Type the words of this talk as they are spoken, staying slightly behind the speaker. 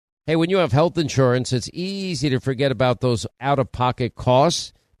Hey, when you have health insurance, it's easy to forget about those out-of-pocket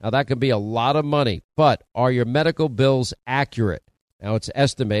costs. Now, that can be a lot of money, but are your medical bills accurate? Now, it's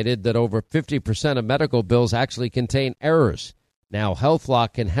estimated that over 50% of medical bills actually contain errors. Now,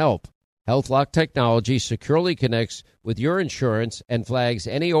 HealthLock can help. HealthLock technology securely connects with your insurance and flags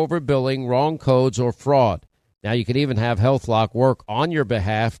any overbilling, wrong codes, or fraud. Now, you can even have HealthLock work on your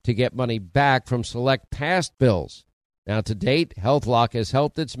behalf to get money back from select past bills. Now, to date, HealthLock has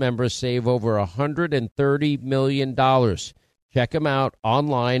helped its members save over $130 million. Check them out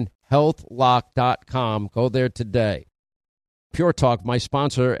online, healthlock.com. Go there today. Pure Talk, my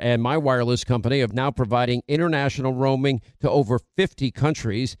sponsor and my wireless company, are now providing international roaming to over 50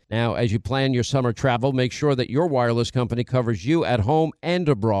 countries. Now, as you plan your summer travel, make sure that your wireless company covers you at home and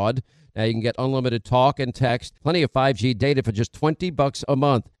abroad. Now, you can get unlimited talk and text, plenty of 5G data for just $20 a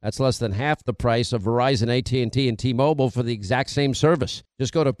month. That's less than half the price of Verizon, AT&T, and T-Mobile for the exact same service.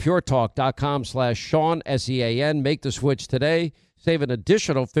 Just go to puretalk.com/Sean, S-E-A-N. Make the switch today. Save an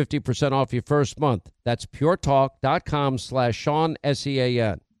additional 50% off your first month. That's puretalk.com/Sean,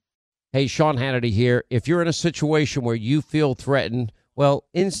 S-E-A-N. Hey, Sean Hannity here. If you're in a situation where you feel threatened, well,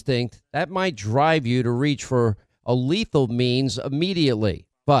 instinct, that might drive you to reach for a lethal means immediately.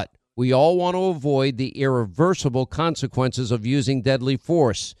 But we all want to avoid the irreversible consequences of using deadly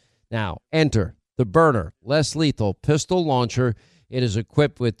force. Now, enter the Burner Less Lethal Pistol Launcher. It is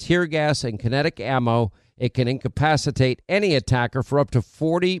equipped with tear gas and kinetic ammo. It can incapacitate any attacker for up to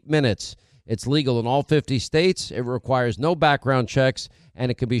 40 minutes. It's legal in all 50 states. It requires no background checks, and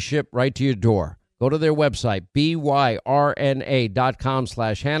it can be shipped right to your door. Go to their website,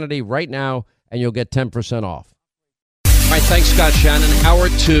 byrna.com/Hannity right now, and you'll get 10% off. All right, thanks, Scott Shannon. Hour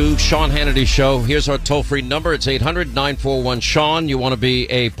 2, Sean Hannity Show. Here's our toll-free number. It's 800-941-SEAN. You want to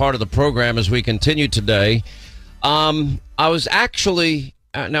be a part of the program as we continue today. I was actually...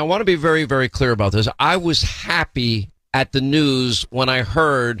 now, I want to be very, very clear about this. I was happy at the news when I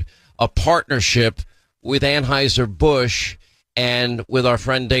heard a partnership with Anheuser-Busch and with our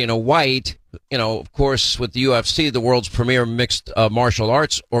friend Dana White, you know, of course, with the UFC, the world's premier mixed martial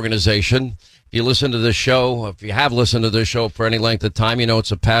arts organization. If you listen to this show, if you have listened to this show for any length of time, you know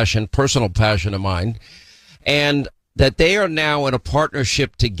it's a passion, personal passion of mine, and that they are now in a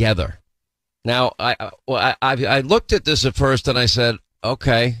partnership together. Now, I looked at this at first and I said,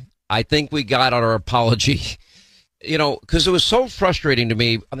 okay, I think we got our apology, you know, because it was so frustrating to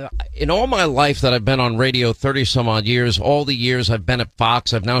me. In all my life that I've been on radio, 30 some odd years, all the years I've been at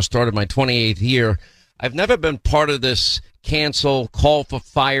Fox, I've now started my 28th year. I've never been part of this cancel, call for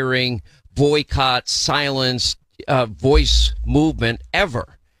firing, boycott, silence, voice movement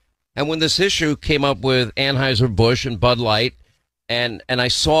ever. And when this issue came up with Anheuser-Busch and Bud Light, and I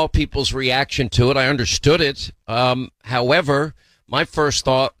saw people's reaction to it, I understood it. However, my first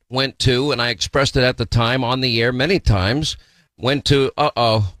thought went to, and I expressed it at the time on the air many times, went to,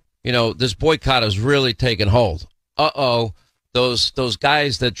 you know, this boycott has really taken hold. Those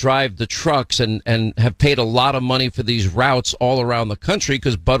guys that drive the trucks and have paid a lot of money for these routes all around the country,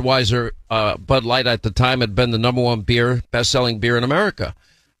 because Bud Light at the time had been the number one best-selling beer in America.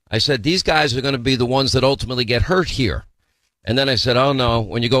 I said, these guys are going to be the ones that ultimately get hurt here. And then I said, oh, no,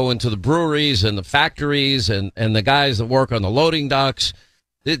 when you go into the breweries and the factories and the guys that work on the loading docks,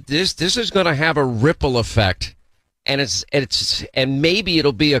 this is going to have a ripple effect. And and maybe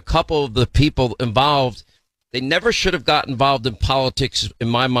it'll be a couple of the people involved. They never should have got involved in politics, in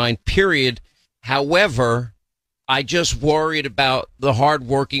my mind, period. However, I just worried about the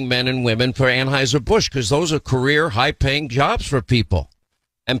hardworking men and women for Anheuser-Busch, because those are career, high-paying jobs for people.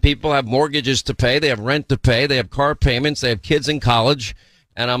 And people have mortgages to pay, they have rent to pay, they have car payments, they have kids in college.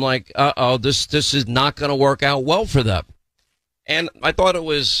 And I'm like, this is not going to work out well for them. And I thought it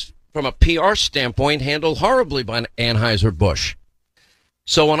was, from a PR standpoint, handled horribly by Anheuser-Busch.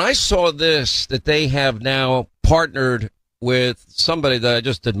 So when I saw this, that they have now partnered with somebody that I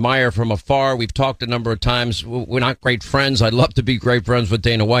just admire from afar, we've talked a number of times, we're not great friends. I'd love to be great friends with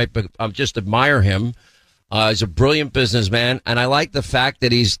Dana White, but I just admire him. He's a brilliant businessman, and I like the fact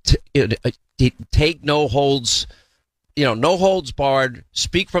that he's take no holds, no holds barred,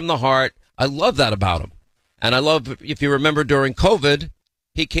 speak from the heart. I love that about him. And I love, if you remember during COVID,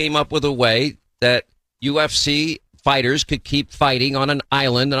 he came up with a way that UFC fighters could keep fighting on an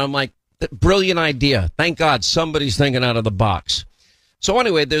island. And I'm like, brilliant idea. Thank God somebody's thinking out of the box. So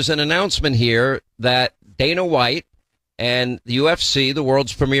anyway, there's an announcement here that Dana White and the UFC, the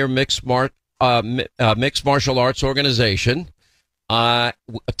world's premier mixed martial arts organization,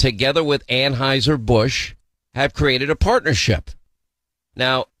 together with Anheuser-Busch, have created a partnership.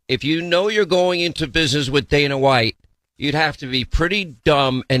 Now, if you know you're going into business with Dana White, you'd have to be pretty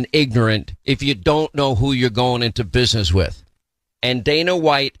dumb and ignorant if you don't know who you're going into business with. And Dana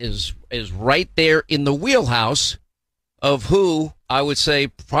White is right there in the wheelhouse of who I would say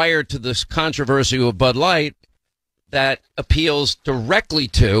prior to this controversy with Bud Light that appeals directly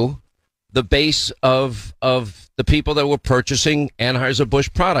to the base of the people that were purchasing Anheuser-Busch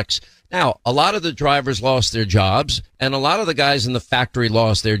products. Now, a lot of the drivers lost their jobs, and a lot of the guys in the factory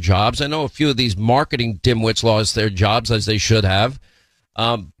lost their jobs. I know a few of these marketing dimwits lost their jobs, as they should have.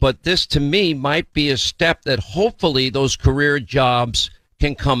 But this, to me, might be a step that hopefully those career jobs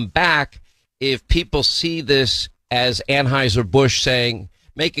can come back if people see this as Anheuser-Busch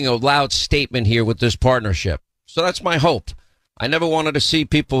making a loud statement here with this partnership. So that's my hope. I never wanted to see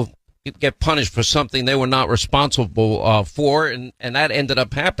people get punished for something they were not responsible for, and that ended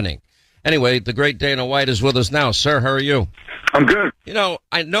up happening. Anyway, the great Dana White is with us now. Sir, how are you? I'm good. You know,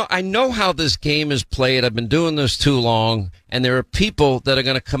 I know how this game is played. I've been doing this too long, and there are people that are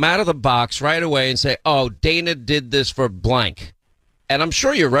going to come out of the box right away and say, oh, Dana did this for blank. And I'm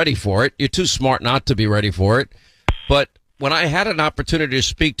sure you're ready for it. You're too smart not to be ready for it. But when I had an opportunity to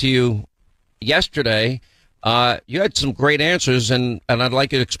speak to you yesterday, you had some great answers, and I'd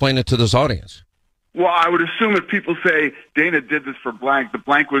like you to explain it to this audience. Well, I would assume if people say Dana did this for blank, the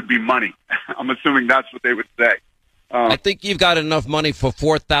blank would be money. I'm assuming that's what they would say. I think you've got enough money for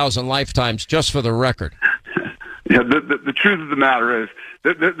 4,000 lifetimes, just for the record. Yeah, the truth of the matter is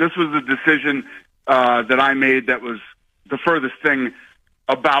that this was a decision that I made that was the furthest thing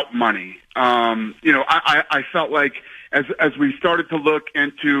about money. I felt like as we started to look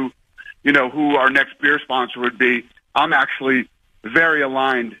into, who our next beer sponsor would be, I'm actually very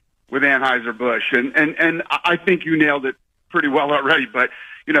aligned with Anheuser-Busch. And I think you nailed it pretty well already. But,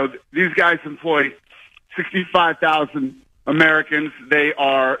 these guys employ 65,000 Americans. They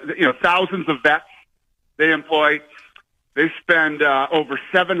are, thousands of vets they employ. They spend over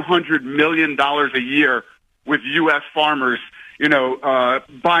 $700 million a year with U.S. farmers,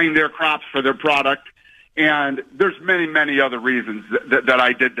 buying their crops for their product. And there's many, many other reasons that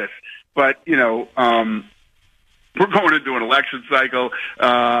I did this. But, we're going into an election cycle.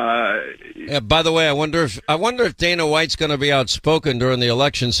 Yeah, by the way, I wonder if Dana White's going to be outspoken during the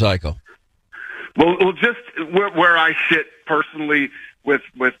election cycle. Well, just where I sit personally with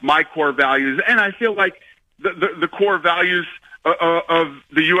my core values, and I feel like the core values of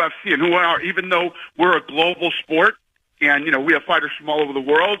the UFC and who we are, even though we're a global sport and we have fighters from all over the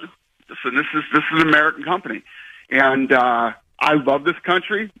world. Listen, this is an American company, and I love this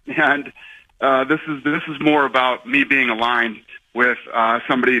country, and this is more about me being aligned with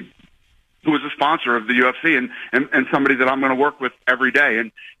somebody who is a sponsor of the UFC and somebody that I'm going to work with every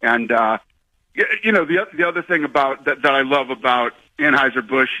day. And the other thing about that I love about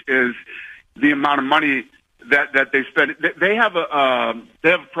Anheuser-Busch is the amount of money that they spend. They have a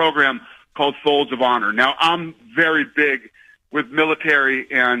program called Folds of Honor. Now, I'm very big with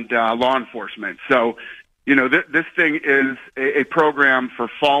military and law enforcement, so. This thing is a program for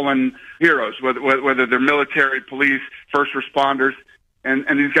fallen heroes, whether they're military, police, first responders, and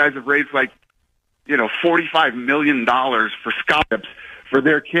these guys have raised $45 million for scholarships for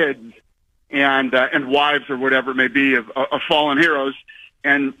their kids and wives or whatever it may be of fallen heroes.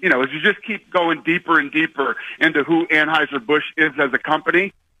 And as you just keep going deeper and deeper into who Anheuser-Busch is as a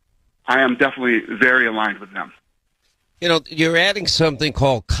company, I am definitely very aligned with them. You're adding something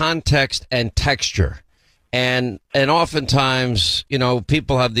called context and texture. And oftentimes,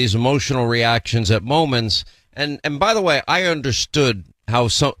 people have these emotional reactions at moments. And by the way, I understood how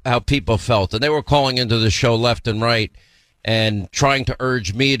people felt, and they were calling into the show left and right and trying to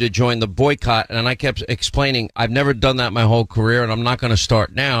urge me to join the boycott. And I kept explaining, I've never done that my whole career, and I'm not going to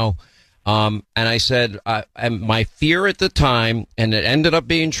start now. And I said, and my fear at the time, and it ended up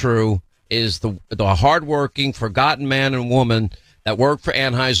being true, is the hardworking, forgotten man and woman that worked for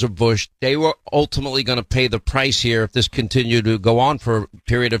Anheuser-Busch. They were ultimately going to pay the price here if this continued to go on for a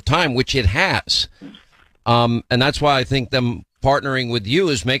period of time, which it has. And that's why I think them partnering with you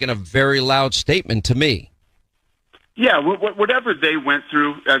is making a very loud statement to me. Yeah, whatever they went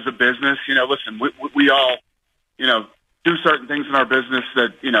through as a business, listen, we all, do certain things in our business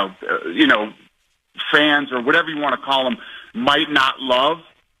that, fans or whatever you want to call them might not love.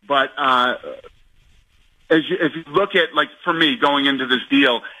 But if you look at, for me, going into this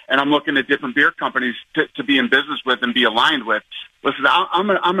deal, and I'm looking at different beer companies to be in business with and be aligned with, listen, I'm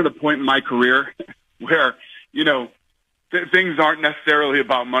at a point in my career where, things aren't necessarily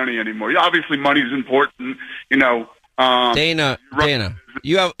about money anymore. Obviously, money is important, Dana,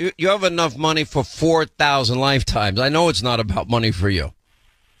 you have enough money for 4,000 lifetimes. I know it's not about money for you.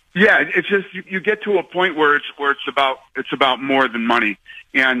 Yeah, it's just you get to a point where it's about more than money,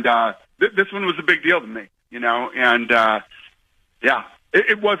 and this one was a big deal to me, and yeah,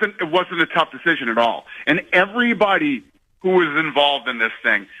 it wasn't a tough decision at all, and everybody who was involved in this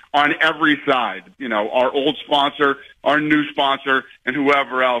thing on every side, our old sponsor, our new sponsor, and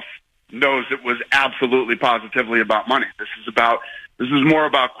whoever else knows it was absolutely positively about money. This is more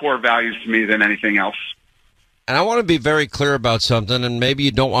about core values to me than anything else. And I want to be very clear about something, and maybe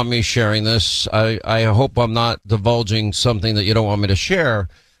you don't want me sharing this. I hope I'm not divulging something that you don't want me to share,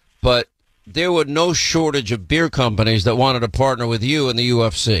 but there were no shortage of beer companies that wanted to partner with you in the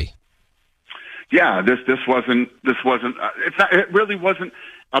UFC. Yeah, this wasn't. It really wasn't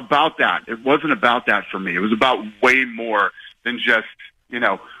about that. It wasn't about that for me. It was about way more than just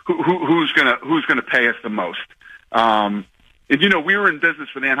who's gonna pay us the most. And we were in business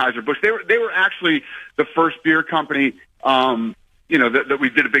with Anheuser-Busch. They were actually the first beer company that we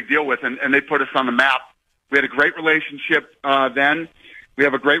did a big deal with, and they put us on the map. We had a great relationship then. We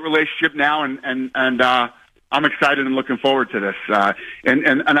have a great relationship now, and I'm excited and looking forward to this.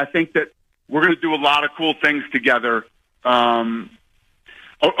 And I think that we're going to do a lot of cool things together around,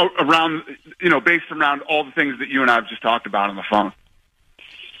 based around all the things that you and I have just talked about on the phone.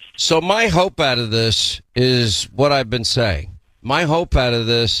 So my hope out of this is what I've been saying. My hope out of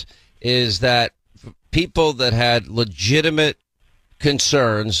this is that people that had legitimate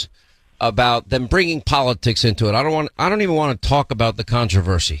concerns about them bringing politics into it. I don't even want to talk about the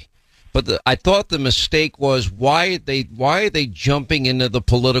controversy. But I thought the mistake was why are they jumping into the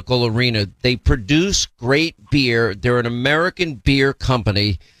political arena? They produce great beer. They're an American beer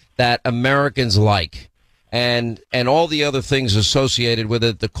company that Americans like, and all the other things associated with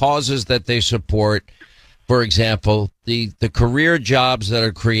it, the causes that they support. For example, the career jobs that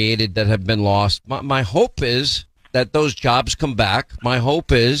are created that have been lost. My hope is that those jobs come back. My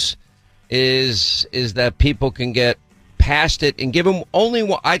hope is that people can get past it and give them only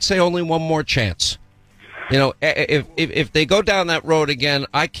one more chance. If they go down that road again,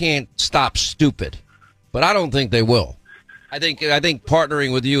 I can't stop stupid, but I don't think they will. I think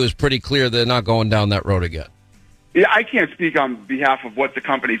partnering with you is pretty clear they're not going down that road again. Yeah, I can't speak on behalf of what the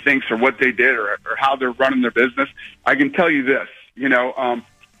company thinks or what they did or how they're running their business. I can tell you this,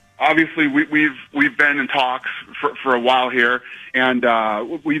 obviously we've been in talks for a while here, and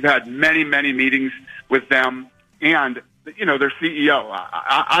we've had many meetings with them, and their CEO.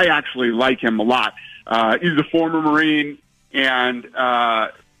 I actually like him a lot. He's a former Marine, and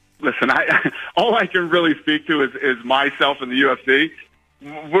listen, all I can really speak to is myself and the UFC.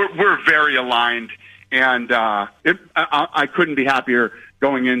 We're very aligned, and I couldn't be happier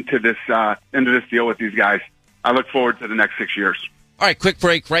going into this deal with these guys. I look forward to the next 6 years. All right, quick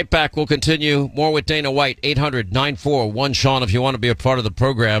break. Right back. We'll continue more with Dana White. 800-941-SEAN if you want to be a part of the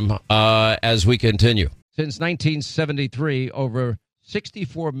program as we continue. Since 1973, over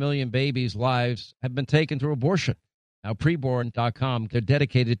 64 million babies' lives have been taken through abortion. Now, preborn.com, they're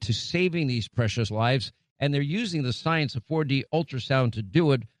dedicated to saving these precious lives, and they're using the science of 4D ultrasound to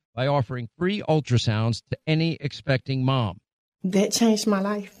do it by offering free ultrasounds to any expecting mom. That changed my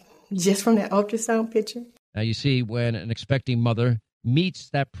life, just from that ultrasound picture. Now, you see, when an expecting mother meets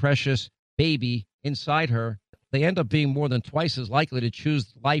that precious baby inside her, they end up being more than twice as likely to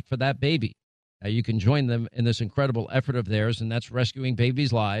choose life for that baby. Now, you can join them in this incredible effort of theirs, and that's rescuing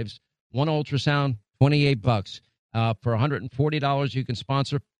babies' lives. One ultrasound, $28. For $140, you can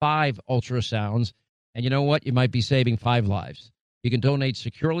sponsor 5 ultrasounds. And you know what? You might be saving 5 lives. You can donate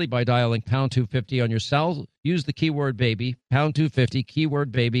securely by dialing pound 250 on your cell. Use the keyword baby, pound 250,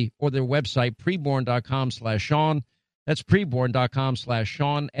 keyword baby, or their website, preborn.com/Sean. That's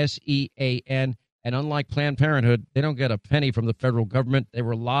preborn.com/Sean, SEAN. And unlike Planned Parenthood, they don't get a penny from the federal government. They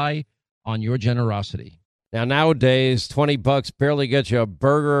rely on your generosity. Now, nowadays, $20 barely gets you a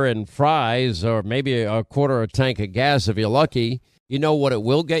burger and fries, or maybe a quarter a tank of gas if you're lucky. You know what it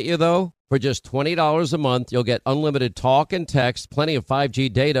will get you, though? For just $20 a month, you'll get unlimited talk and text, plenty of 5G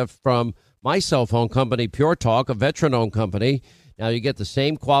data from my cell phone company, Pure Talk, a veteran-owned company. Now, you get the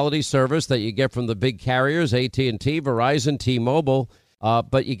same quality service that you get from the big carriers, AT&T, Verizon, T-Mobile,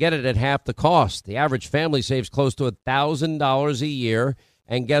 but you get it at half the cost. The average family saves close to $1,000 a year.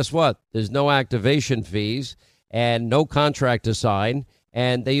 And guess what? There's no activation fees and no contract to sign.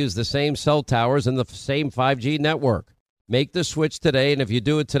 And they use the same cell towers and the same 5G network. Make the switch today. And if you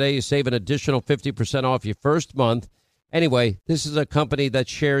do it today, you save an additional 50% off your first month. Anyway, this is a company that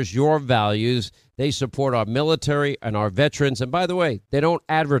shares your values. They support our military and our veterans. And by the way, they don't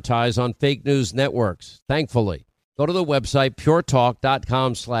advertise on fake news networks, thankfully. Go to the website,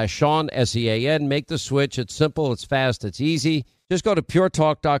 puretalk.com/Sean, S-E-A-N. Make the switch. It's simple, it's fast, it's easy. Just go to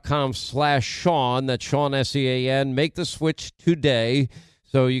puretalk.com/Sean, that's Sean, S-E-A-N. Make the switch today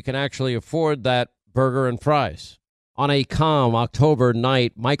so you can actually afford that burger and fries. On a calm October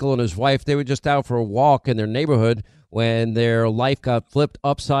night, Michael and his wife, they were just out for a walk in their neighborhood when their life got flipped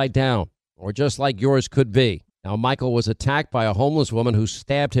upside down, or just like yours could be. Now, Michael was attacked by a homeless woman who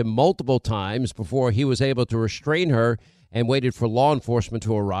stabbed him multiple times before he was able to restrain her and waited for law enforcement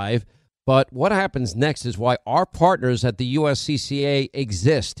to arrive. But what happens next is why our partners at the USCCA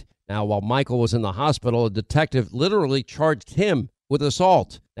exist. Now, while Michael was in the hospital, a detective literally charged him with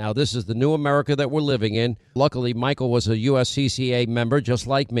assault. Now, this is the new America that we're living in. Luckily, Michael was a USCCA member just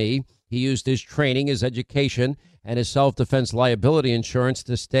like me. He used his training, his education, and his self-defense liability insurance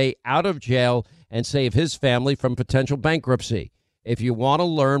to stay out of jail and save his family from potential bankruptcy. If you want to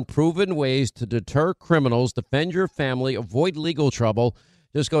learn proven ways to deter criminals, defend your family, avoid legal trouble,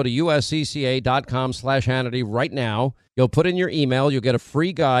 just go to uscca.com/Hannity right now. You'll put in your email. You'll get a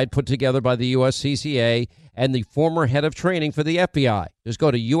free guide put together by the USCCA and the former head of training for the FBI. Just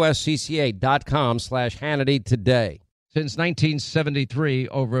go to uscca.com/Hannity today. Since 1973,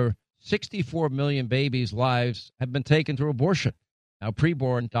 over 64 million babies' lives have been taken through abortion. Now,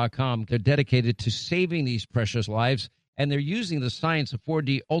 preborn.com, they're dedicated to saving these precious lives, and they're using the science of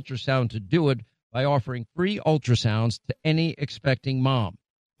 4D ultrasound to do it by offering free ultrasounds to any expecting mom.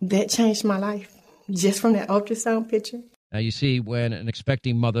 That changed my life, just from that ultrasound picture. Now, you see, when an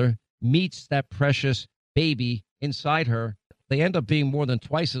expecting mother meets that precious baby inside her, they end up being more than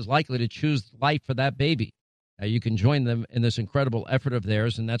twice as likely to choose life for that baby. Now, you can join them in this incredible effort of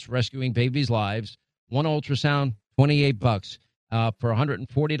theirs, and that's rescuing babies' lives. One ultrasound, $28. For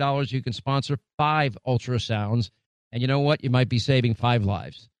 $140, you can sponsor 5 ultrasounds. And you know what? You might be saving 5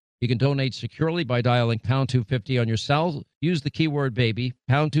 lives. You can donate securely by dialing pound 250 on your cell. Use the keyword baby,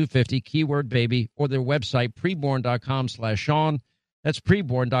 pound 250, keyword baby, or their website, preborn.com/Sean. That's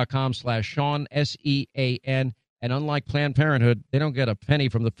preborn.com/Sean, S-E-A-N. And unlike Planned Parenthood, they don't get a penny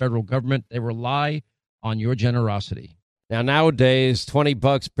from the federal government. They rely on your generosity. Now, nowadays,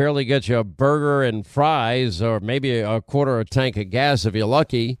 $20 barely gets you a burger and fries, or maybe a quarter of a tank of gas if you're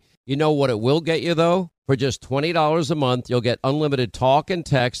lucky. You know what it will get you, though? For just $20 a month, you'll get unlimited talk and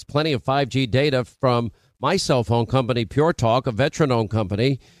text, plenty of 5G data from my cell phone company, Pure Talk, a veteran-owned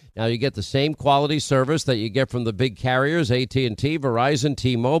company. Now, you get the same quality service that you get from the big carriers, AT&T, Verizon,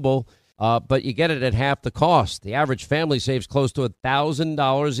 T-Mobile, but you get it at half the cost. The average family saves close to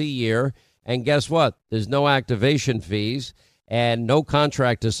 $1,000 a year. And guess what? There's no activation fees and no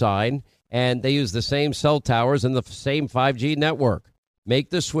contract to sign, and they use the same cell towers and the same 5G network. Make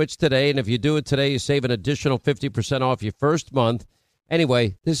the switch today, and if you do it today, you save an additional 50% off your first month.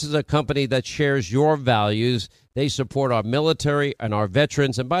 Anyway, this is a company that shares your values. They support our military and our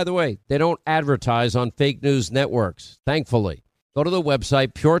veterans, and by the way, they don't advertise on fake news networks, thankfully. Go to the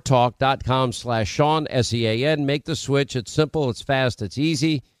website, puretalk.com/Sean, S-E-A-N. Make the switch. It's simple, it's fast, it's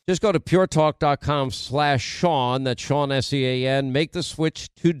easy. Just go to puretalk.com/Sean, that's Sean, S-E-A-N. Make the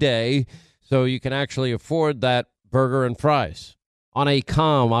switch today so you can actually afford that burger and fries. On a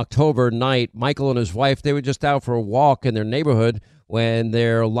calm October night, Michael and his wife, they were just out for a walk in their neighborhood when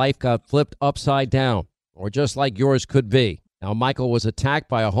their life got flipped upside down, or just like yours could be. Now, Michael was attacked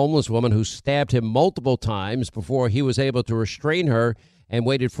by a homeless woman who stabbed him multiple times before he was able to restrain her and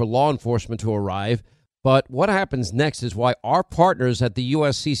waited for law enforcement to arrive. But what happens next is why our partners at the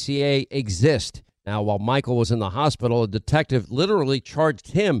USCCA exist. Now, while Michael was in the hospital, a detective literally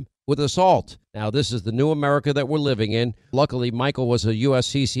charged him with assault. Now, this is the new America that we're living in. Luckily, Michael was a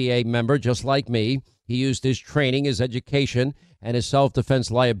USCCA member just like me. He used his training, his education, and his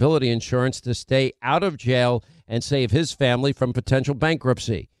self-defense liability insurance to stay out of jail and save his family from potential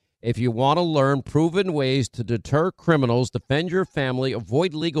bankruptcy. If you want to learn proven ways to deter criminals, defend your family,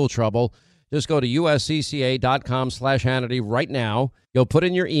 avoid legal trouble, just go to uscca.com/Hannity right now. You'll put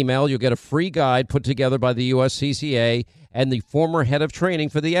in your email. You'll get a free guide put together by the USCCA and the former head of training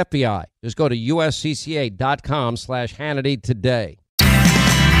for the FBI. Just go to uscca.com/Hannity today.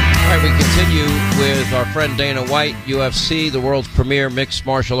 All right, we continue with our friend Dana White, UFC, the world's premier mixed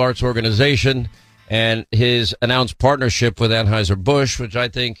martial arts organization, and his announced partnership with Anheuser-Busch, which I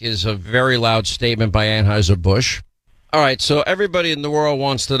think is a very loud statement by Anheuser-Busch. All right, so everybody in the world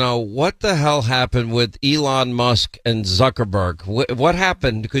wants to know what the hell happened with Elon Musk and Zuckerberg. What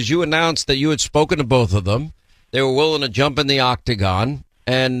happened? Because you announced that you had spoken to both of them. They were willing to jump in the octagon,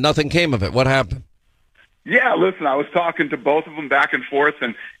 and nothing came of it. What happened? Yeah, listen, I was talking to both of them back and forth,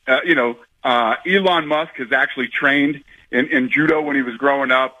 and, Elon Musk has actually trained in judo when he was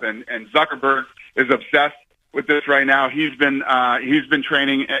growing up, and Zuckerberg is obsessed with this right now. He's been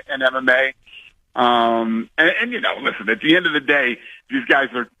training in MMA. And listen, at the end of the day, these guys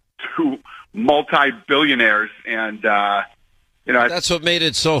are two multi-billionaires, and that's what made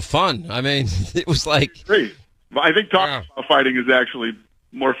it so fun. I mean, it was like, I think talking about fighting is actually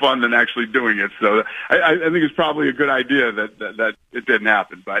more fun than actually doing it. So I think it's probably a good idea that it didn't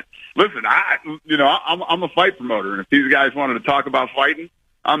happen. But listen, I'm a fight promoter, and if these guys wanted to talk about fighting,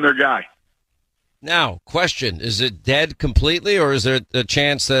 I'm their guy. Now, question: is it dead completely, or is there a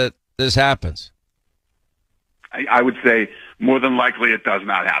chance that this happens? I would say more than likely it does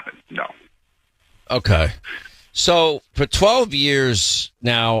not happen. No. Okay. So for 12 years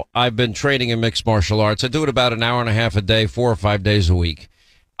now, I've been training in mixed martial arts. I do it about an hour and a half a day, 4 or 5 days a week.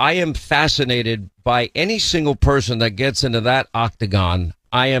 I am fascinated by any single person that gets into that octagon.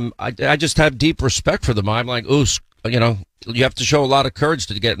 I just have deep respect for them. I'm like, ooh, you have to show a lot of courage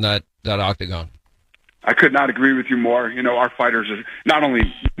to get in that octagon. I could not agree with you more. Our fighters are not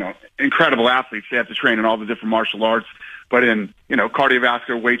only, incredible athletes. They have to train in all the different martial arts, but in,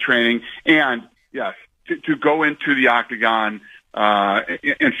 cardiovascular weight training. And yes, to go into the octagon,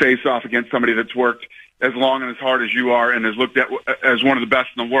 and face off against somebody that's worked as long and as hard as you are and is looked at as one of the best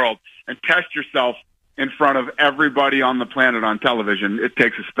in the world, and test yourself in front of everybody on the planet on television, it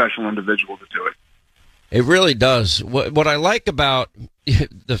takes a special individual to do it. It really does. What I like about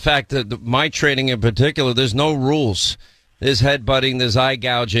the fact that my training in particular, there's no rules. There's headbutting, there's eye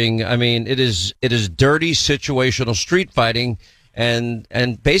gouging. I mean, it is dirty situational street fighting, and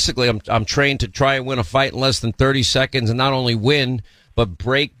basically I'm trained to try and win a fight in less than 30 seconds, and not only win, but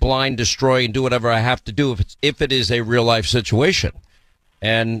break, blind, destroy, and do whatever I have to do if it is a real life situation.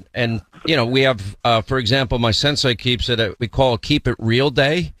 And we have, for example, my sensei keeps it, we call it Keep It Real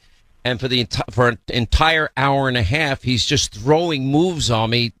Day. And for an entire hour and a half, he's just throwing moves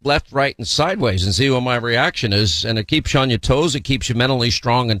on me left, right, and sideways, and see what my reaction is. And it keeps you on your toes. It keeps you mentally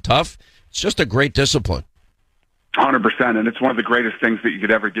strong and tough. It's just a great discipline. 100%. And it's one of the greatest things that you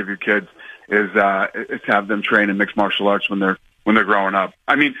could ever give your kids is have them train in mixed martial arts when they're growing up.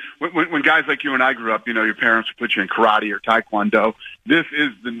 I mean, when guys like you and I grew up, your parents would put you in karate or taekwondo. This is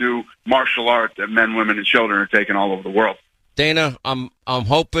the new martial art that men, women, and children are taking all over the world. Dana, I'm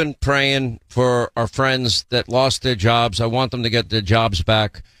hoping, praying for our friends that lost their jobs. I want them to get their jobs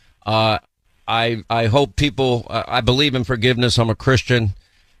back. I hope people, I believe in forgiveness. I'm a Christian,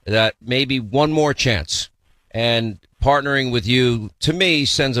 that maybe one more chance. And partnering with you, to me,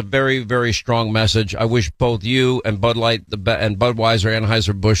 sends a very, very strong message. I wish both you and Bud Light and Budweiser,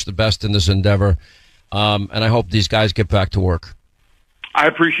 Anheuser-Busch the best in this endeavor. And I hope these guys get back to work. I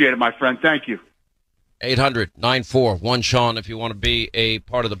appreciate it, my friend. Thank you. 800-941-SEAN if you want to be a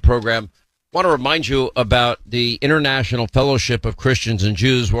part of the program. I want to remind you about the International Fellowship of Christians and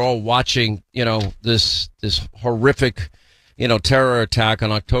Jews. We're all watching, this horrific, terror attack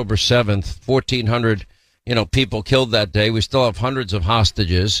on October 7th. 1,400, people killed that day. We still have hundreds of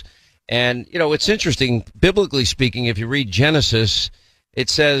hostages. And, it's interesting, biblically speaking, if you read Genesis, it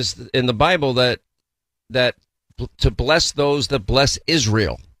says in the Bible that to bless those that bless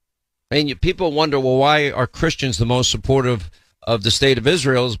Israel. And people wonder, well, why are Christians the most supportive of the state of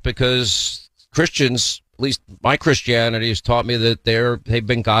Israel? Is because Christians, at least my Christianity, has taught me that they've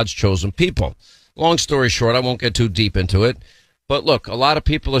been God's chosen people. Long story short, I won't get too deep into it. But look, a lot of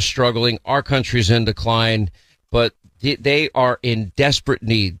people are struggling. Our country's in decline, but they are in desperate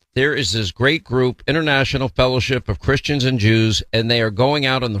need. There is this great group, International Fellowship of Christians and Jews, and they are going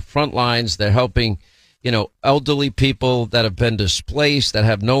out on the front lines. They're helping elderly people that have been displaced, that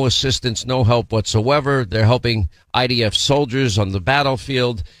have no assistance, no help whatsoever. They're helping IDF soldiers on the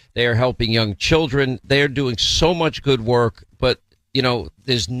battlefield. They are helping young children. They are doing so much good work, but,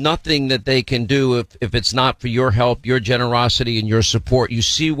 there's nothing that they can do if it's not for your help, your generosity, and your support. You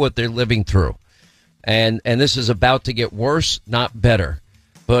see what they're living through. And this is about to get worse, not better.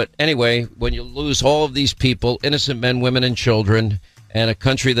 But anyway, when you lose all of these people, innocent men, women, and children, and a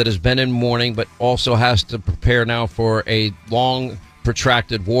country that has been in mourning but also has to prepare now for a long,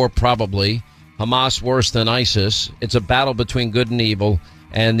 protracted war, probably. Hamas worse than ISIS. It's a battle between good and evil.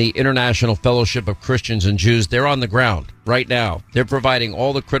 And the International Fellowship of Christians and Jews, they're on the ground right now. They're providing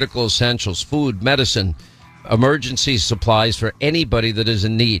all the critical essentials, food, medicine, emergency supplies for anybody that is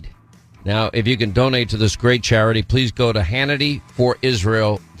in need. Now, if you can donate to this great charity, please go to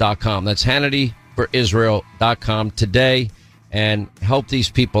HannityForIsrael.com. That's HannityForIsrael.com today. And help these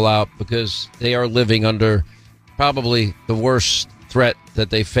people out, because they are living under probably the worst threat that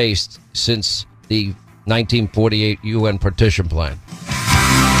they faced since the 1948 UN partition plan.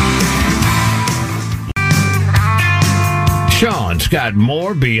 Sean's got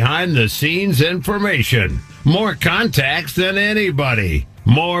more behind-the-scenes information More contacts than anybody.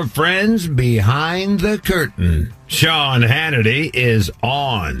 More friends behind the curtain. Sean Hannity is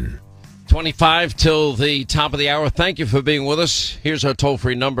on. 25 till the top of the hour. Thank you for being with us. Here's our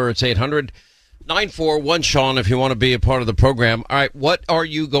toll-free number. It's 800-941-SEAN if you want to be a part of the program. All right, what are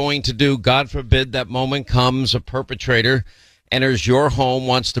you going to do? God forbid that moment comes, a perpetrator enters your home,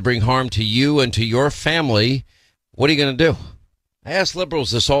 wants to bring harm to you and to your family. What are you going to do? I ask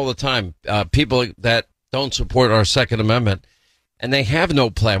liberals this all the time, people that don't support our Second Amendment, and they have no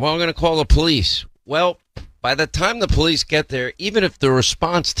plan. Well, I'm going to call the police. Well, by the time the police get there, even if the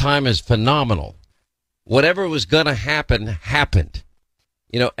response time is phenomenal, whatever was going to happen, happened.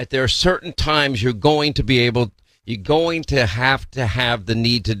 You know, there are certain times you're going to have the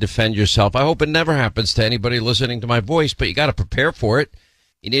need to defend yourself. I hope it never happens to anybody listening to my voice, but you got to prepare for it.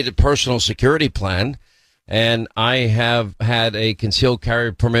 You need a personal security plan. And I have had a concealed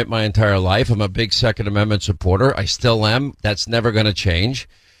carry permit my entire life. I'm a big Second Amendment supporter. I still am. That's never going to change.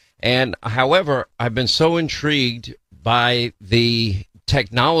 And however, I've been so intrigued by the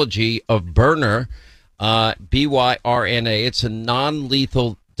technology of Burner, BYRNA. It's a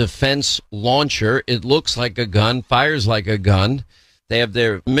non-lethal defense launcher. It looks like a gun, fires like a gun. They have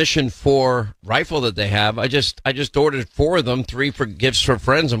their Mission 4 rifle that they have. I just ordered 4 of them, 3 for gifts for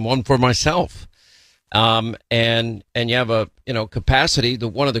friends and 1 for myself. And you have a, capacity.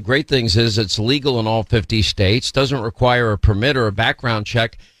 One of the great things is it's legal in all 50 states, doesn't require a permit or a background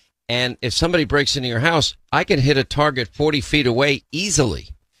check. And if somebody breaks into your house, I can hit a target 40 feet away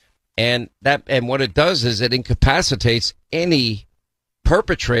easily. And what it does is it incapacitates any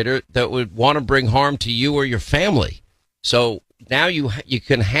perpetrator that would want to bring harm to you or your family. So now you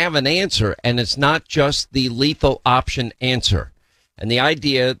can have an answer, and it's not just the lethal option answer. And the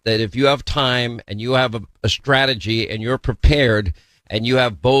idea that if you have time and you have a strategy and you're prepared and you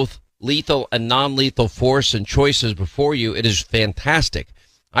have both lethal and non-lethal force and choices before you, it is fantastic.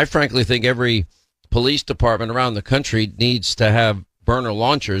 I frankly think every police department around the country needs to have burner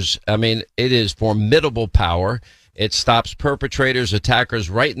launchers. I mean, it is formidable power. It stops perpetrators, attackers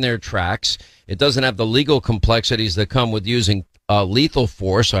right in their tracks. It doesn't have the legal complexities that come with using lethal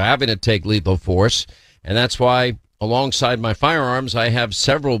force or having to take lethal force. And that's why alongside my firearms, I have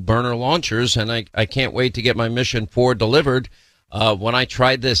several burner launchers, and I can't wait to get my Mission 4 delivered. When I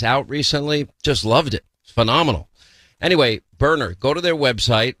tried this out recently, just loved it. It's phenomenal. Anyway, Burner, go to their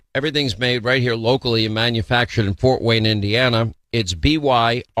website. Everything's made right here locally and manufactured in Fort Wayne, Indiana. It's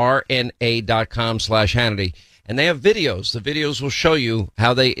byrna.com/Hannity. And they have videos. The videos will show you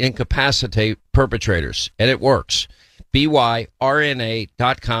how they incapacitate perpetrators, and it works.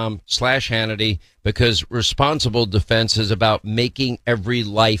 byrna.com/Hannity, because responsible defense is about making every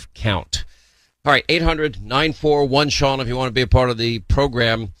life count. All right, 800-941-SEAN if you want to be a part of the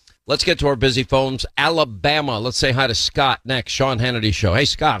program. Let's get to our busy phones. Alabama. Let's say hi to Scott next. Sean Hannity Show. Hey,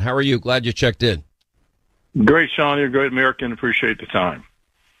 Scott, how are you? Glad you checked in. Great, Sean. You're a great American. Appreciate the time.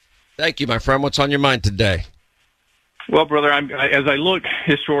 Thank you, my friend. What's on your mind today? Well, brother, as I look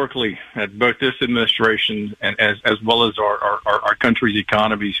historically at both this administration and as well as our country's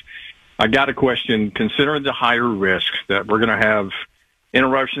economies, I got a question. Considering the higher risk that we're going to have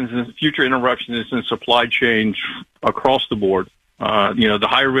future interruptions in supply chains across the board, the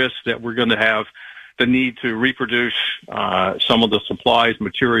higher risk that we're going to have the need to reproduce some of the supplies,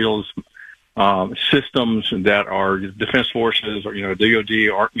 materials, systems that our defense forces or DoD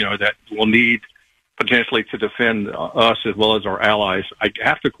are that will need potentially to defend us as well as our allies. I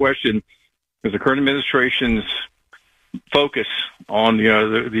have to question, is the current administration's focus on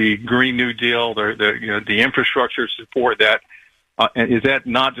the Green New Deal, the infrastructure support, that is that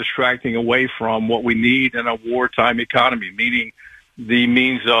not distracting away from what we need in a wartime economy, meaning the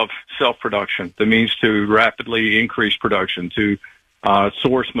means of self-production, the means to rapidly increase production, to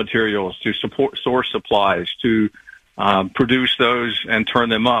source materials, to source supplies, to produce those and turn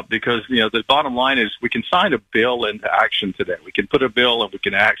them up? Because the bottom line is we can sign a bill into action today. We can put a bill and we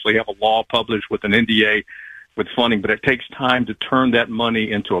can actually have a law published with an NDA with funding, but it takes time to turn that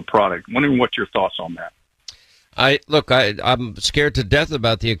money into a product. Wondering what your thoughts on that. I'm scared to death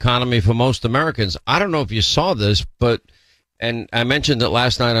about the economy for most Americans. I don't know if you saw this, and I mentioned it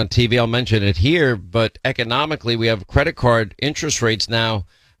last night on TV. I'll mention it here, but economically, we have credit card interest rates now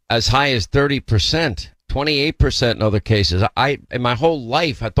as high as 30%, 28% in other cases. In my whole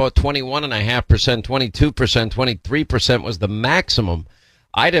life, I thought 21.5%, 22%, 23% was the maximum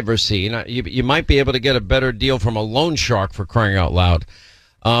I'd ever seen. You might be able to get a better deal from a loan shark, for crying out loud.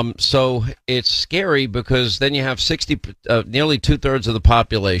 So it's scary because then you have nearly 2/3 of the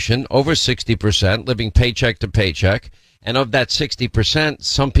population, over 60%, living paycheck to paycheck. And of that 60%,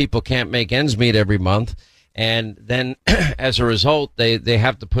 some people can't make ends meet every month. And then as a result, they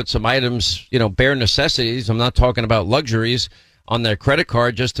have to put some items, bare necessities. I'm not talking about luxuries on their credit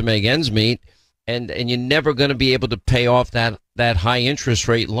card just to make ends meet. And you're never going to be able to pay off that high interest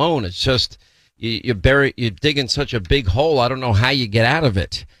rate loan. It's just, you dig in such a big hole. I don't know how you get out of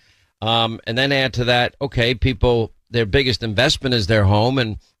it. And then add to that, okay, people, their biggest investment is their home.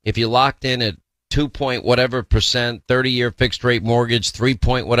 And if you locked in at 2 point whatever percent, 30-year fixed rate mortgage, 3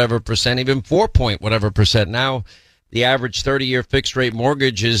 point whatever percent, even 4 point whatever percent. Now the average 30-year fixed rate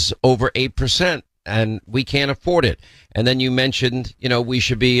mortgage is over 8%, and we can't afford it. And then you mentioned, we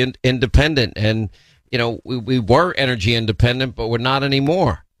should be independent, and, we were energy independent, but we're not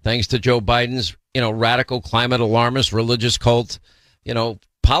anymore. Thanks to Joe Biden's, radical climate alarmist religious cult,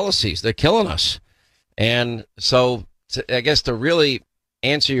 policies. They're killing us. And so I guess to really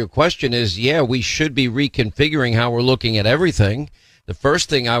answer your question is, yeah, we should be reconfiguring how we're looking at everything. The first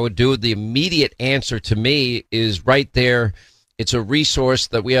thing I would do, the immediate answer to me is right there. It's a resource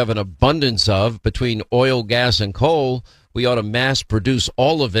that we have an abundance of between oil, gas, and coal. We ought to mass produce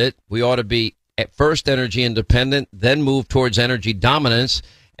all of it. We ought to be at first energy independent, then move towards energy dominance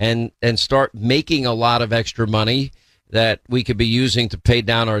and start making a lot of extra money that we could be using to pay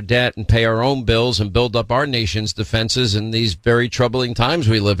down our debt and pay our own bills and build up our nation's defenses in these very troubling times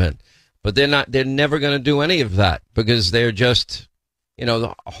we live in. But they're never going to do any of that because they're just,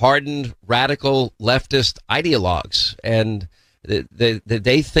 the hardened, radical leftist ideologues. And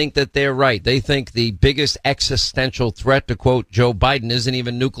they think that they're right. They think the biggest existential threat, to quote Joe Biden, isn't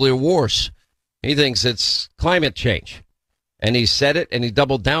even nuclear wars. He thinks it's climate change. And he said it, and he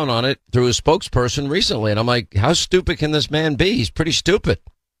doubled down on it through his spokesperson recently. And I'm like, how stupid can this man be? He's pretty stupid.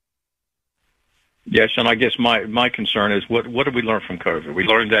 Yes, and I guess my concern is what did we learn from COVID? We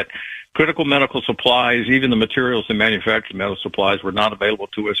learned that critical medical supplies, even the materials that manufacture medical supplies, were not available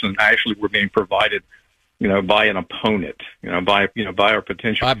to us, and actually were being provided, by an opponent, by our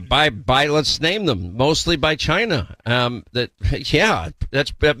potential. By let's name them, mostly by China.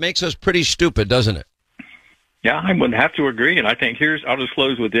 That makes us pretty stupid, doesn't it? Yeah, I would have to agree, and I think I'll just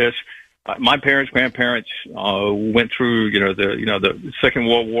close with this. My parents, grandparents went through, the Second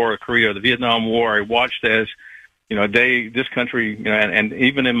World War, Korea, the Vietnam War. I watched as, this country, and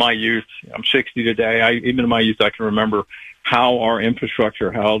even in my youth, I'm 60 today. Even in my youth, I can remember how our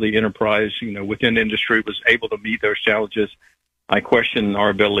infrastructure, how the enterprise, within the industry was able to meet those challenges. I question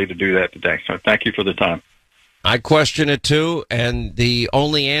our ability to do that today. So thank you for the time. I question it too, and the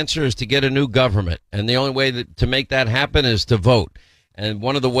only answer is to get a new government, and the only way to make that happen is to vote. And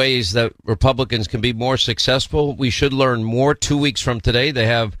one of the ways that Republicans can be more successful, we should learn more 2 weeks from today. They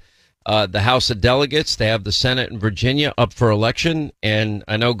have the House of Delegates, they have the Senate in Virginia up for election, and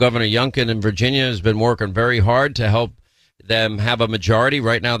I know Governor Youngkin in Virginia has been working very hard to help them have a majority.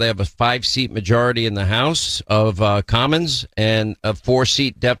 Right now they have a 5-seat majority in the House of Commons and a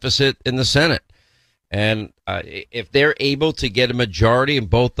 4-seat deficit in the Senate. And if they're able to get a majority in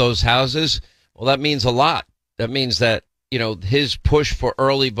both those houses, well, that means a lot. That means that, his push for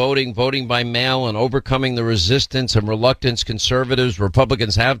early voting, voting by mail, and overcoming the resistance and reluctance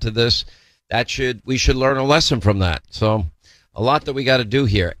Republicans have to this, we should learn a lesson from that. So a lot that we got to do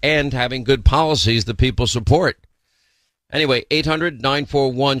here, and having good policies that people support. Anyway,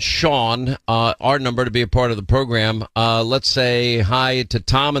 800-941-SEAN, our number to be a part of the program. Let's say hi to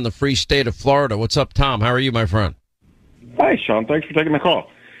Tom in the free state of Florida. What's up, Tom? How are you, my friend? Hi, Sean. Thanks for taking my call.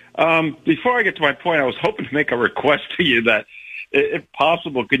 Before I get to my point, I was hoping to make a request to you that, if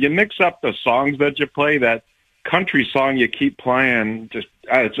possible, could you mix up the songs that you play? That country song you keep playing, just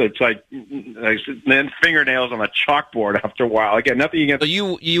it's like then fingernails on a chalkboard after a while. Again, nothing against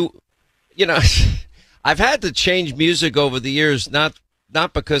you know. I've had to change music over the years, not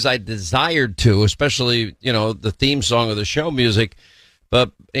because I desired to, especially, the theme song of the show music,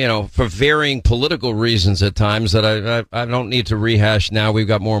 but, for varying political reasons at times that I don't need to rehash now. We've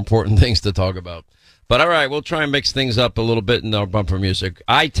got more important things to talk about. But all right, we'll try and mix things up a little bit in our bumper music.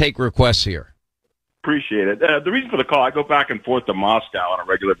 I take requests here. Appreciate it. The reason for the call, I go back and forth to Moscow on a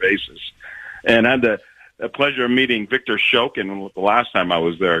regular basis, and I had the pleasure of meeting Victor Shokin the last time I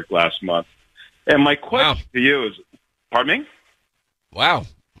was there last month. And my question to you is, pardon me? Wow.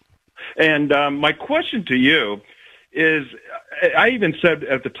 And my question to you is, I even said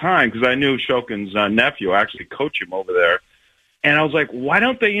at the time, because I knew Shokin's nephew, I actually coach him over there, and I was like, why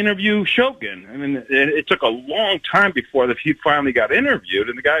don't they interview Shokin? I mean, it took a long time before that he finally got interviewed,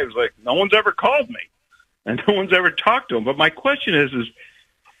 and the guy was like, no one's ever called me, and no one's ever talked to him. But my question is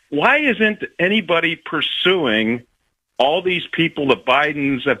why isn't anybody pursuing all these people the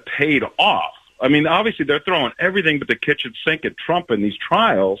Bidens have paid off? I mean, obviously they're throwing everything but the kitchen sink at Trump in these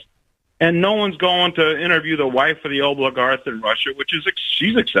trials. and no one's going to interview the wife of the oligarch in Russia, which is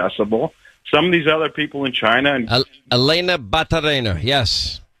she's accessible. Some of these other people in China. And Elena Baturina,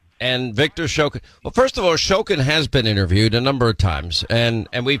 yes. And Victor Shokin. Well, first of all, Shokin has been interviewed a number of times, and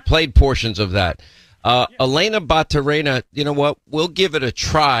we've played portions of that. Elena Baturina, you know what? We'll give it a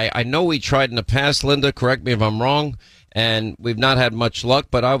try. I know we tried in the past, Linda. Correct me if I'm wrong. And we've not had much luck,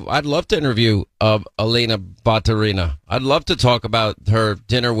 but I'd love to interview Elena Baturina. I'd love to talk about her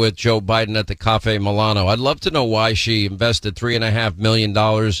dinner with Joe Biden at the Cafe Milano. I'd love to know why she invested $3.5 million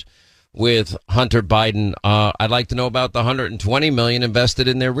with Hunter Biden. I'd like to know about the $120 million invested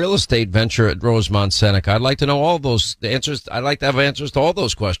in their real estate venture at Rosemont Seneca. I'd like to know all those answers. I'd like to have answers to all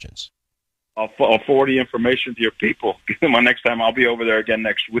those questions. I'll forward the information to your people. Next time I'll be over there again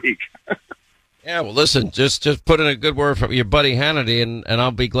next week. Yeah, well, listen, just put in a good word for your buddy Hannity, and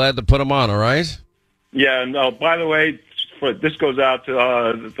I'll be glad to put him on, all right? Yeah, no, by the way, this goes out to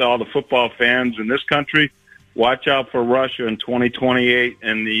all the football fans in this country. Watch out for Russia in 2028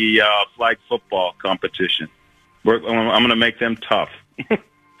 in the flag football competition. I'm going to make them tough.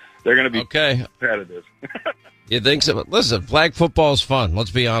 They're going to be competitive. You think so? Listen, flag football is fun,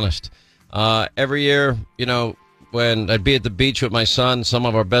 let's be honest. Every year, you know, when I'd be at the beach with my son, some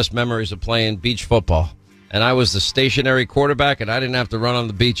of our best memories of playing beach football. And I was the stationary quarterback, and I didn't have to run on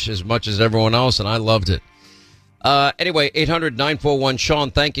the beach as much as everyone else, and I loved it. Anyway,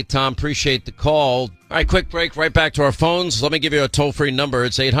 800-941-SEAN. Thank you, Tom. Appreciate the call. All right, quick break. Right back to our phones. Let me give you a toll-free number.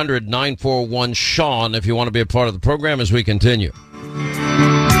 It's 800-941-SEAN if you want to be a part of the program as we continue.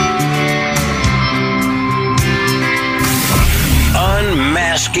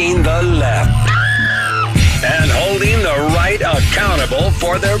 Unmasking the left and holding the right accountable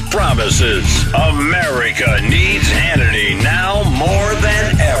for their promises. America needs Hannity now more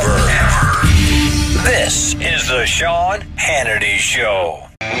than ever. This is the Sean Hannity Show. All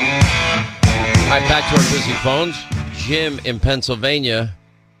right, back to our busy phones. Jim in Pennsylvania.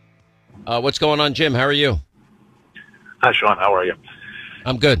 What's going on, Jim? How are you? Hi, Sean. How are you?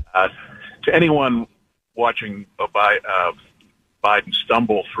 I'm good. To anyone watching Biden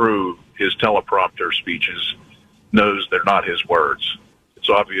stumble through his teleprompter speeches knows they're not his words. It's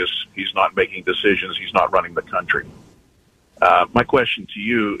obvious he's not making decisions. He's not running the country. My question to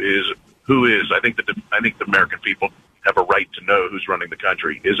you is, who is? I think the American people have a right to know who's running the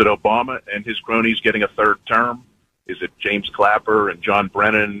country. Is it Obama and his cronies getting a third term? Is it James Clapper and John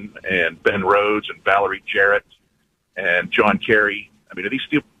Brennan and Ben Rhodes and Valerie Jarrett and John Kerry? I mean, are these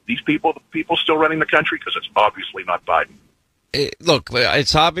people still running the country? Because it's obviously not Biden. Look,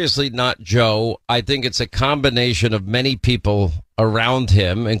 it's obviously not Joe. I think it's a combination of many people around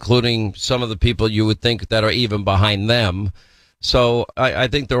him, including some of the people you would think that are even behind them. So I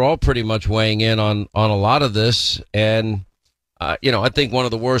think they're all pretty much weighing in on a lot of this. And, I think one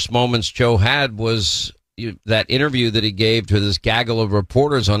of the worst moments Joe had was that interview that he gave to this gaggle of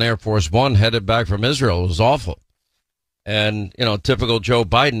reporters on Air Force One headed back from Israel. It was awful. And, typical Joe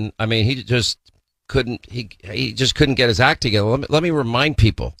Biden, I mean, he just couldn't get his act together. Let me remind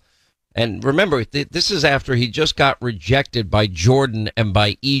people. And remember, this is after he just got rejected by Jordan and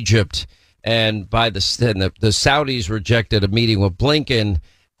by Egypt. And by the Saudis rejected a meeting with Blinken,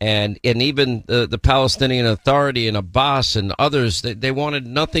 and even the Palestinian Authority and Abbas and others, they wanted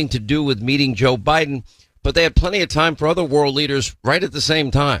nothing to do with meeting Joe Biden, but they had plenty of time for other world leaders right at the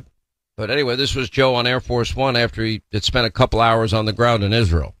same time. But anyway, this was Joe on Air Force One after he had spent a couple hours on the ground in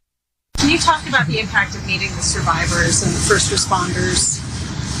Israel. Can you talk about the impact of meeting the survivors and the first responders?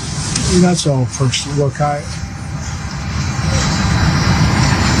 That's all personal. Look, I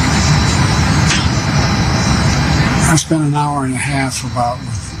spent an hour and a half about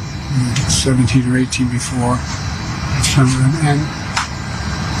with 17 or 18 before some of them, and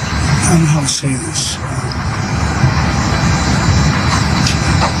I don't know how to say this.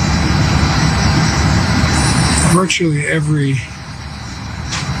 Virtually every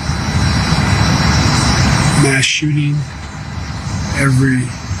mass shooting, every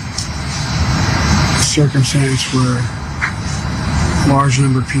circumstance where a large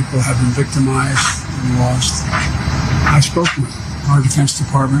number of people have been victimized and lost, I've spoken with our Defense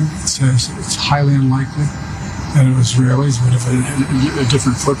Department. It says it's highly unlikely that it was Israelis, but if a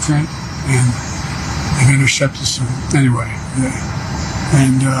different footprint, and they've intercepted some anyway.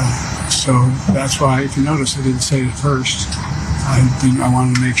 So that's why, if you notice, I didn't say it first. I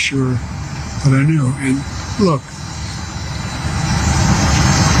wanted to make sure that I knew. And look,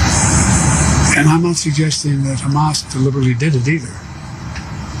 and I'm not suggesting that Hamas deliberately did it either.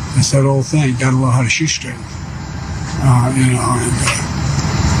 It's that old thing, gotta know how to shoot straight. And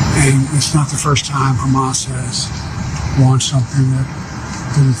it's not the first time Hamas has launched something that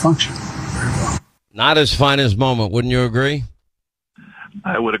didn't function. Not his finest moment, wouldn't you agree?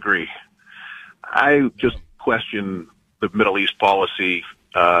 I would agree. I just question the Middle East policy.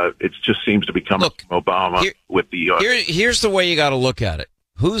 It just seems to be coming from Obama with the... Here's the way you got to look at it.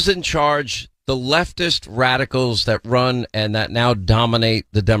 Who's in charge? The leftist radicals that run and that now dominate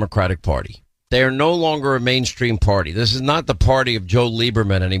the Democratic Party. They are no longer a mainstream party. This is not the party of Joe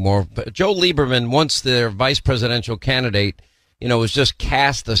Lieberman anymore. But Joe Lieberman, once their vice presidential candidate, was just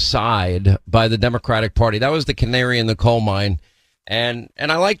cast aside by the Democratic Party. That was the canary in the coal mine. And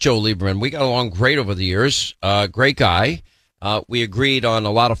I like Joe Lieberman. We got along great over the years. Great guy. We agreed on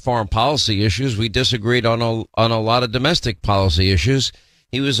a lot of foreign policy issues. We disagreed on a lot of domestic policy issues.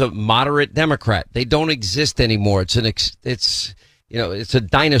 He was a moderate Democrat. They don't exist anymore. It's a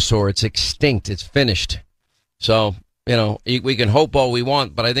dinosaur. It's extinct. It's finished. So, we can hope all we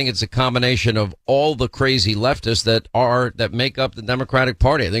want, but I think it's a combination of all the crazy leftists that make up the Democratic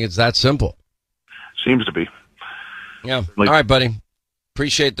Party. I think it's that simple. Seems to be. Yeah. All right, buddy.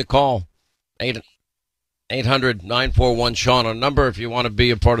 Appreciate the call. 800-941-SEAN, our number if you want to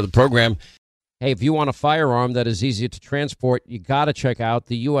be a part of the program. Hey, if you want a firearm that is easy to transport, you got to check out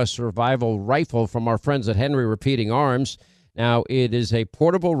the U.S. Survival Rifle from our friends at Henry Repeating Arms. Now, it is a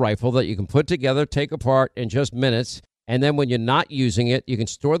portable rifle that you can put together, take apart in just minutes. And then when you're not using it, you can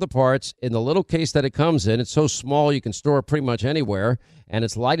store the parts in the little case that it comes in. It's so small you can store it pretty much anywhere, and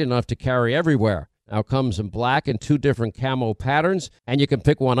it's light enough to carry everywhere. Now, it comes in black and 2 different camo patterns, and you can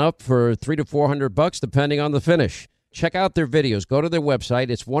pick one up for $300 to $400 depending on the finish. Check out their videos. Go to their website.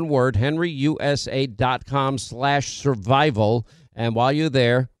 It's one word, henryusa.com/survival. And while you're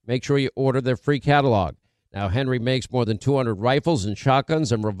there, make sure you order their free catalog. Now, Henry makes more than 200 rifles and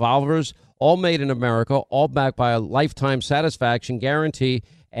shotguns and revolvers, all made in America, all backed by a lifetime satisfaction guarantee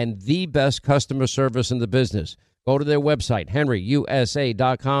and the best customer service in the business. Go to their website,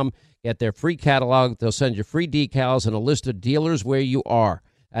 henryusa.com. Get their free catalog. They'll send you free decals and a list of dealers where you are.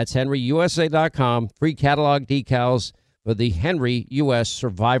 That's henryusa.com. Free catalog decals for the Henry U.S.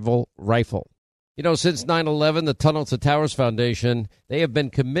 Survival Rifle. Since 9/11, the Tunnel to Towers Foundation, they have been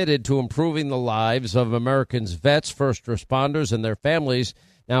committed to improving the lives of Americans' vets, first responders, and their families.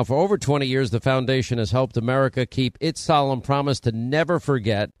 Now, for over 20 years, the foundation has helped America keep its solemn promise to never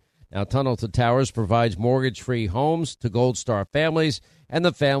forget. Now, Tunnel to Towers provides mortgage-free homes to Gold Star families and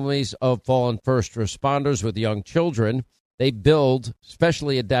the families of fallen first responders with young children. They build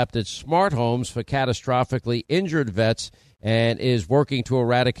specially adapted smart homes for catastrophically injured vets and is working to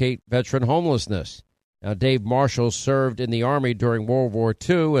eradicate veteran homelessness. Now, Dave Marshall served in the Army during World War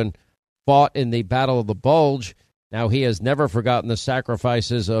II and fought in the Battle of the Bulge. Now, he has never forgotten the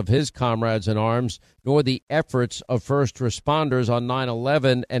sacrifices of his comrades in arms, nor the efforts of first responders on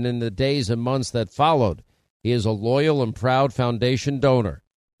 9/11 and in the days and months that followed. He is a loyal and proud foundation donor.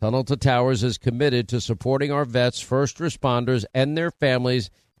 Tunnel to Towers is committed to supporting our vets, first responders, and their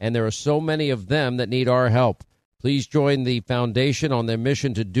families, and there are so many of them that need our help. Please join the foundation on their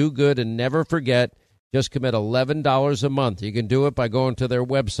mission to do good and never forget. Just commit $11 a month. You can do it by going to their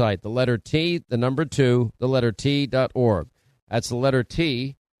website, the letter T, the number 2, the letter T.org. That's the letter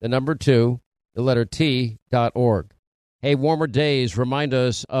T, the number 2, the letter T.org. Hey, warmer days remind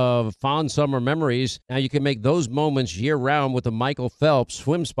us of fond summer memories. Now you can make those moments year-round with the Michael Phelps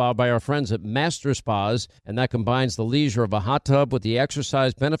Swim Spa by our friends at Master Spas, and that combines the leisure of a hot tub with the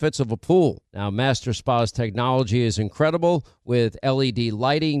exercise benefits of a pool. Now, Master Spa's technology is incredible with LED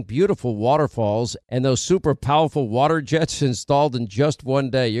lighting, beautiful waterfalls, and those super powerful water jets installed in just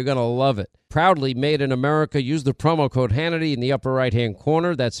one day. You're going to love it. Proudly made in America. Use the promo code Hannity in the upper right-hand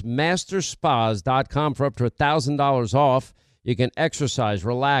corner. That's masterspas.com for up to $1,000 off. You can exercise,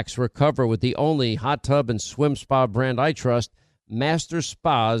 relax, recover with the only hot tub and swim spa brand I trust,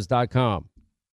 masterspas.com.